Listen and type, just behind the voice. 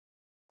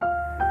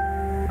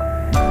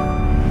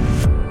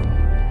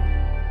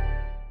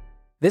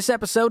This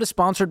episode is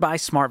sponsored by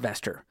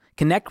SmartVestor.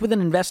 Connect with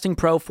an investing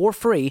pro for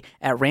free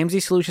at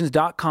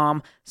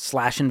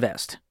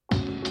RamseySolutions.com/invest.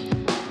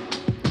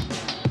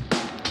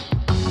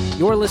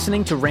 You're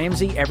listening to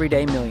Ramsey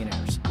Everyday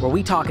Millionaires, where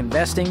we talk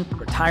investing,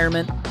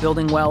 retirement,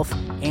 building wealth,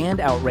 and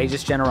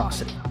outrageous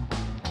generosity.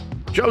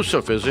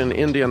 Joseph is in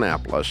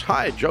Indianapolis.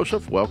 Hi,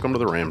 Joseph. Welcome to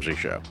the Ramsey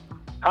Show.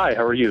 Hi,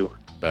 how are you?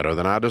 Better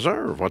than I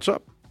deserve. What's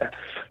up?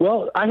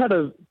 Well, I had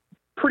a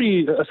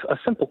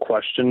simple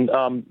question.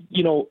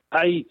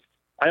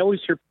 I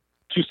always hear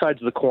two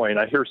sides of the coin.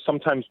 I hear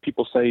sometimes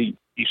people say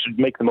you should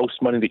make the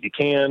most money that you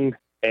can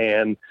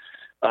and,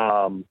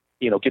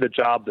 get a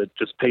job that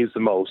just pays the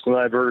most. And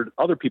I've heard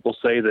other people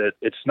say that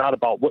it's not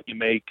about what you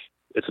make.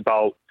 It's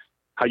about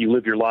how you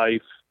live your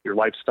life, your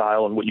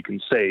lifestyle, and what you can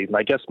save. And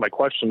I guess my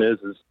question is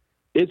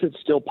it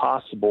still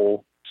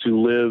possible to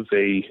live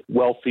a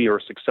wealthy or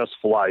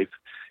successful life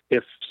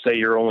if, say,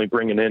 you're only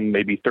bringing in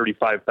maybe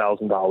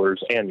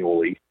 $35,000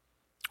 annually?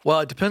 Well,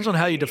 it depends on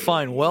how you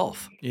define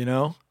wealth,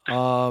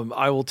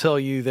 I will tell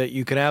you that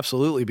you can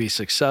absolutely be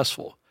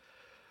successful.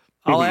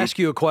 I'll ask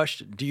you a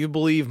question. Do you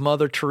believe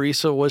Mother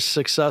Teresa was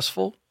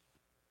successful?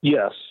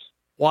 Yes.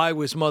 Why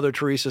was Mother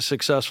Teresa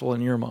successful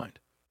in your mind?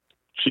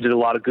 She did a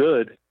lot of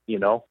good,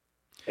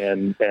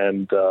 and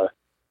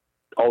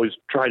always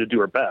tried to do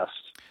her best.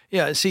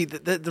 Yeah, see,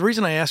 the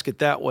reason I ask it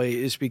that way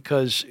is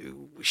because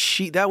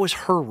that was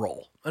her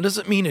role. It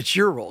doesn't mean it's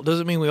your role. It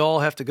doesn't mean we all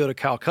have to go to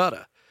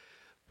Calcutta.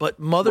 But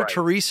Mother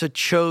Teresa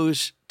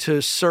chose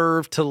to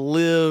serve, to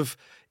live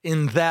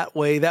in that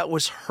way. That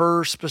was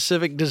her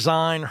specific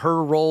design,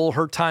 her role,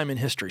 her time in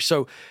history.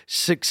 So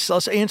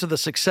let's answer the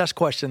success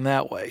question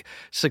that way.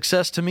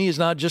 Success to me is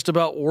not just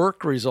about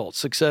work results.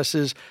 Success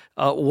is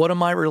what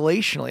am I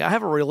relationally? I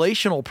have a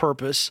relational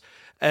purpose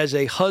as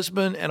a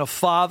husband and a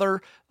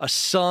father, a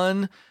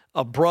son,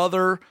 a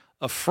brother,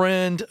 a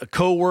friend, a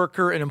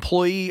coworker, an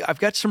employee. I've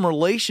got some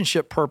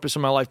relationship purpose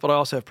in my life, but I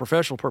also have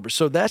professional purpose.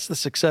 So that's the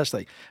success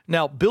thing.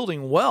 Now,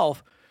 building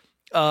wealth,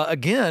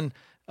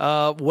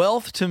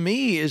 wealth to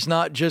me is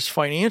not just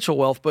financial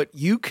wealth, but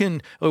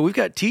we've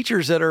got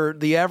teachers that are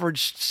the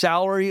average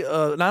salary,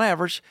 not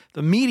average,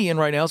 the median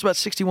right now is about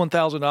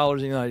 $61,000 in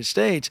the United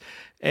States.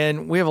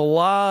 And we have a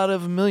lot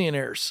of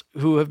millionaires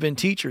who have been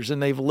teachers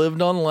and they've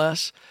lived on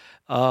less.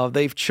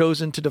 They've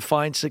chosen to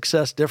define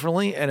success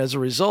differently, and as a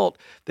result,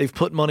 they've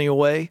put money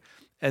away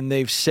and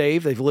they've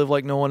saved. They've lived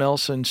like no one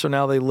else, and so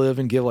now they live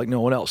and give like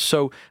no one else.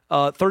 So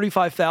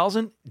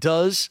 $35,000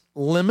 does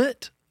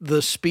limit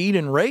the speed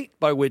and rate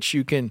by which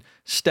you can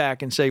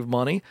stack and save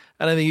money,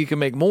 and I think you can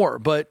make more.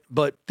 But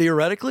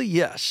theoretically,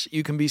 yes,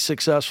 you can be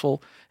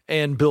successful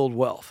and build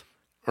wealth.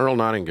 Earl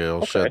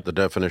Nightingale said the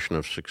definition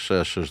of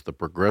success is the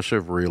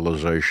progressive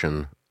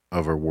realization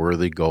of a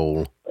worthy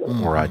goal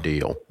or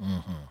ideal.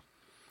 Mm-hmm.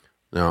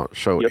 Now,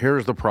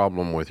 here's the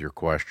problem with your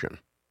question,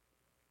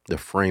 the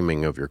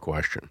framing of your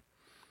question.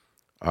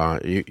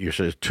 You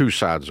say it's two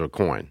sides of a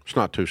coin. It's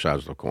not two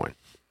sides of a coin.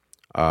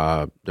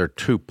 There are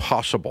two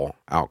possible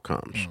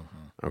outcomes,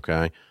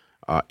 okay?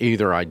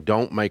 Either I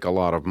don't make a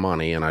lot of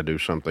money and I do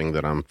something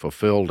that I'm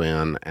fulfilled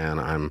in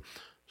and I'm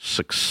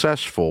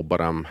successful,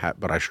 but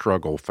I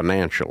struggle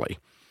financially.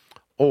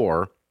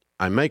 Or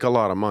I make a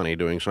lot of money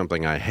doing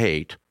something I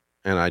hate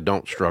and I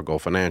don't struggle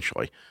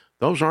financially.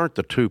 Those aren't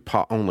the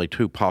only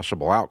two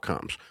possible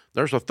outcomes.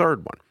 There's a third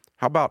one.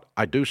 How about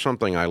I do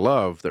something I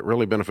love that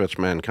really benefits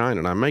mankind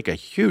and I make a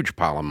huge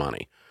pile of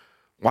money?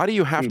 Why do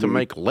you have to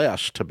make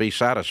less to be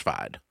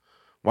satisfied?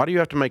 Why do you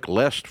have to make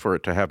less for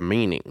it to have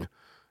meaning?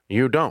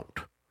 You don't.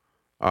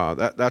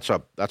 That's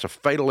a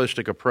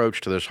fatalistic approach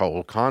to this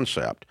whole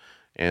concept.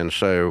 And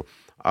so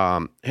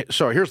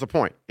here's the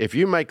point. If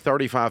you make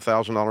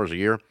 $35,000 a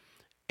year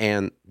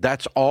and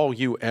that's all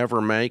you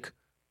ever make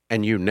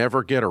and you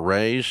never get a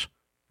raise,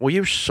 well,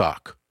 you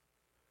suck.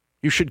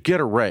 You should get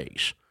a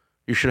raise.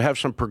 You should have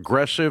some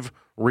progressive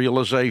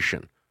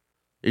realization.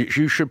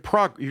 You should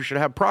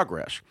have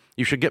progress.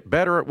 You should get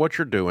better at what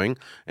you're doing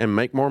and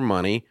make more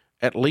money,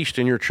 at least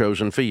in your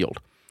chosen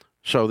field.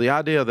 So the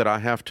idea that I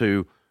have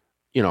to,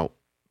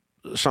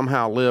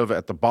 somehow live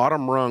at the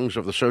bottom rungs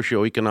of the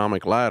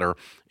socioeconomic ladder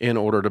in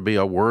order to be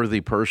a worthy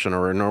person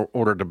or in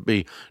order to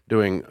be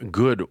doing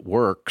good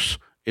works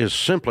is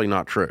simply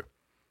not true.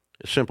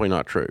 It's simply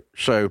not true.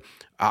 So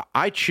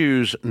I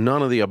choose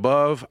none of the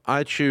above.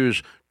 I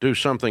choose do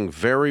something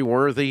very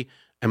worthy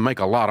and make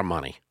a lot of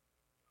money.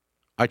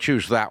 I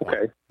choose that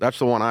one. That's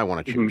the one I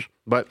want to choose.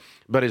 But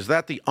is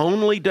that the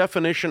only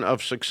definition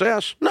of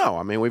success? No.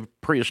 I mean, we've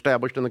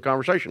pre-established in the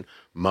conversation.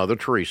 Mother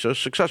Teresa,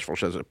 successful,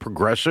 says a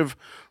progressive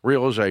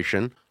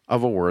realization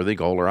of a worthy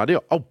goal or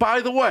ideal. Oh,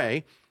 by the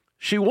way,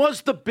 she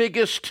was the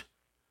biggest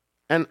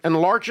and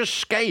largest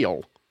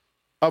scale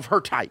of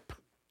her type.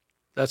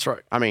 That's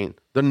right. I mean,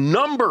 the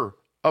number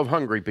of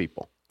hungry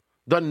people,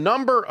 the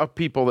number of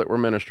people that were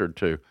ministered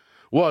to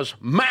was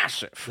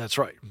massive. That's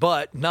right.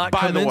 But not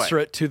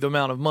commensurate to the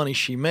amount of money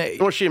she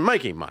made. Well, she didn't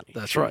make any money.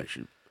 That's right.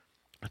 She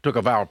took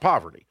a vow of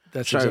poverty.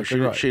 That's exactly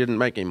right. She didn't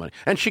make any money.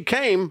 And she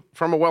came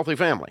from a wealthy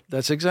family.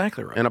 That's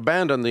exactly right. And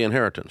abandoned the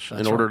inheritance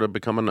in order to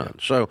become a nun.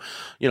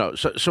 Yeah.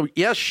 So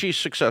yes, she's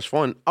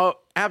successful, and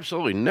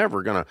absolutely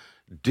never going to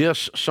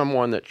diss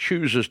someone that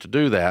chooses to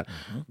do that.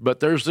 Mm-hmm. But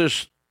there's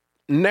this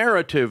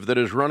narrative that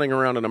is running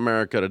around in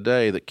America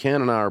today that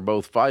Ken and I are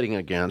both fighting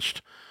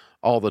against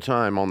all the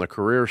time on the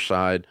career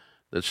side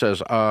that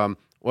says,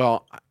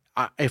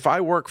 if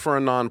I work for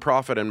a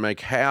nonprofit and make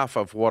half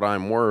of what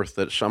I'm worth,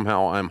 that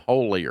somehow I'm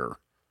holier.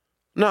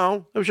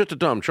 No, it was just a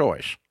dumb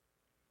choice.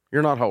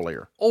 You're not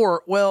holier.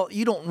 Or,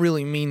 you don't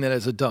really mean that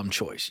as a dumb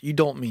choice. You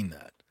don't mean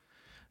that.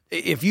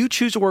 If you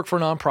choose to work for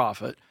a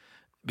nonprofit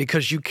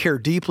because you care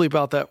deeply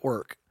about that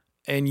work,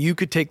 and you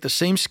could take the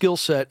same skill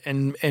set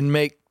and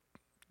make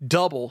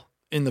double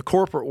in the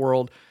corporate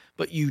world,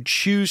 but you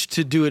choose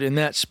to do it in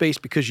that space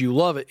because you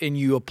love it, and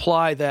you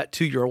apply that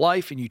to your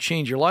life and you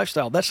change your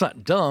lifestyle, that's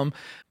not dumb,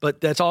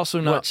 but that's also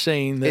not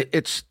saying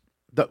that...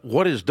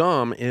 What is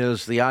dumb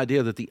is the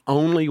idea that the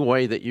only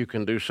way that you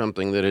can do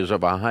something that is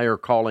of a higher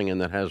calling and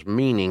that has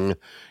meaning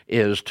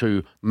is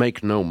to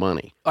make no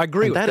money. I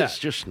agree with that. That is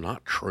just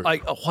not true. I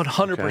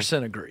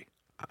 100% agree.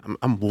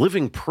 I'm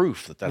living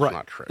proof that that's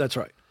not true. That's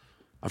right.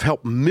 I've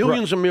helped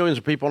millions and millions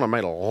of people, and I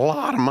made a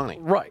lot of money.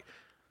 Right.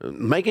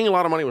 Making a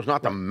lot of money was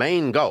not the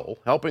main goal.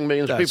 Helping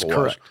millions of people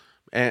was.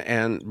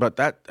 But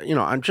that,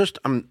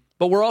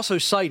 But we're also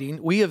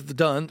citing, we have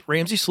done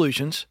Ramsey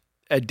Solutions,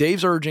 at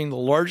Dave's urging, the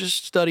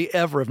largest study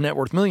ever of net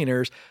worth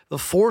millionaires. The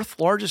fourth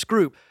largest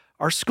group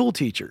are school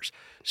teachers.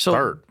 So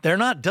third. They're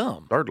not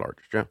dumb. Third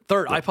largest, yeah.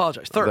 Third, I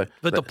apologize. Third.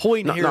 But the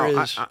point here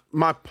is...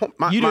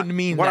 you didn't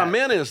mean that. What I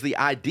meant is the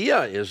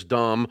idea is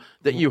dumb,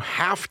 that you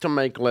have to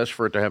make less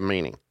for it to have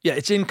meaning. Yeah,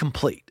 it's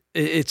incomplete.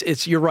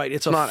 It's you're right.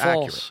 It's not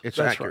false. Accurate. It's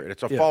accurate. Right.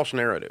 It's a false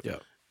narrative. Yeah.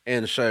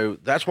 And so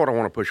that's what I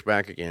want to push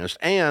back against.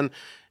 And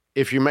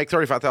if you make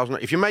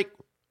 $35,000, if you make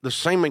the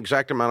same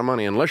exact amount of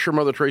money, unless you're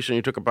Mother Teresa and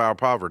you took a vow of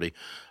poverty,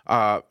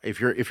 if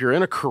you're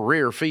in a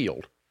career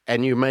field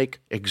and you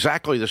make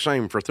exactly the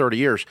same for 30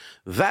 years,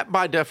 that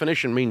by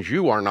definition means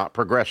you are not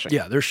progressing.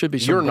 Yeah, there should be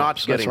some You're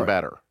not getting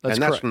better. That's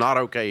and that's not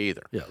okay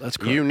either. Yeah, that's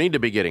correct. You need to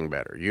be getting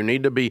better. You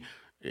need to be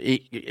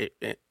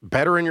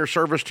better in your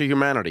service to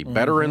humanity,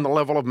 better in the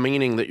level of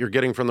meaning that you're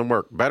getting from the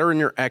work, better in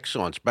your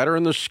excellence, better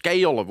in the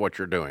scale of what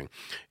you're doing.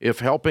 If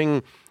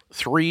helping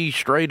 3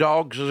 stray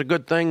dogs is a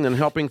good thing, then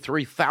helping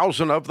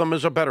 3,000 of them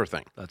is a better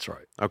thing. That's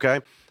right.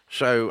 Okay?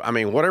 So,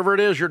 whatever it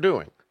is you're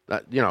doing,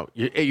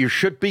 you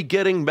should be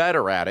getting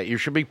better at it. You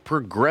should be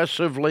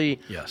progressively,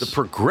 the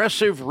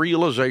progressive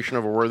realization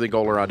of a worthy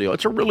goal or ideal.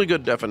 It's a really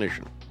good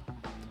definition.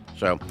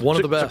 So one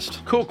of the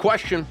best. Cool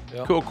question.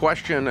 Yep. Cool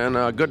question and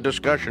a good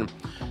discussion.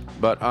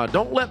 But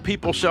don't let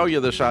people sell you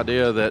this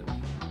idea that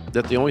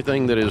the only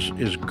thing that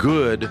is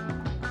good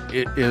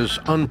is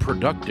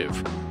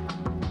unproductive.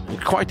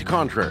 Quite the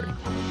contrary.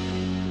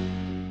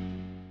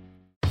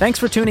 Thanks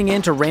for tuning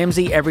in to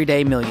Ramsey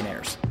Everyday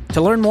Millionaires.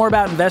 To learn more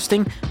about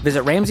investing,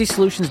 visit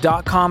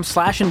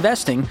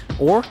RamseySolutions.com/investing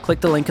or click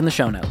the link in the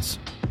show notes.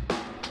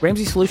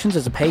 Ramsey Solutions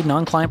is a paid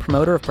non-client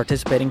promoter of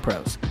participating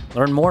pros.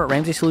 Learn more at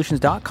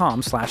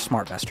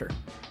RamseySolutions.com/SmartVestor.